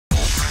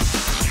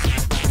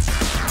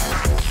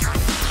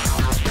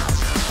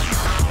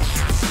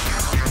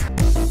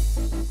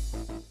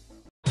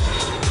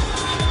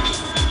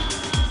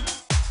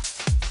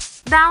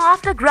Now,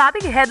 after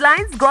grabbing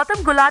headlines,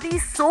 Gautam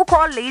Gulati's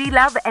so-called lady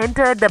love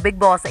entered the Bigg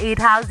Boss 8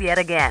 house yet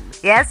again.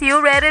 Yes,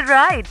 you read it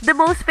right. The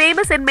most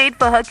famous inmate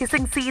for her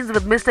kissing scenes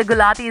with Mr.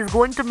 Gulati is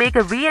going to make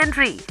a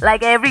re-entry.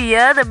 Like every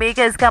year, the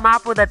makers come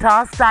up with a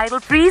task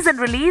titled Freeze and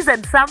Release,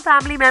 and some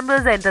family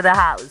members enter the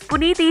house.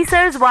 Puneet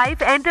Isar's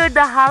wife entered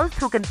the house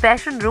through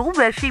confession room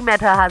where she met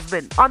her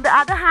husband. On the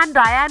other hand,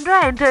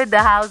 Diandra entered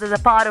the house as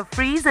a part of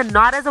Freeze and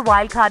not as a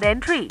wildcard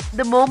entry.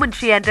 The moment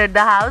she entered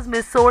the house,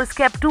 Miss Soares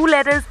kept 2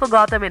 letters for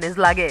Gautam in his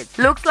luggage.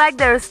 Looks like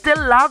there is still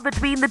love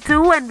between the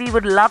two, and we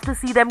would love to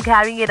see them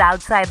carrying it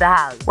outside the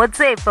house. What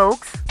say,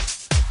 folks?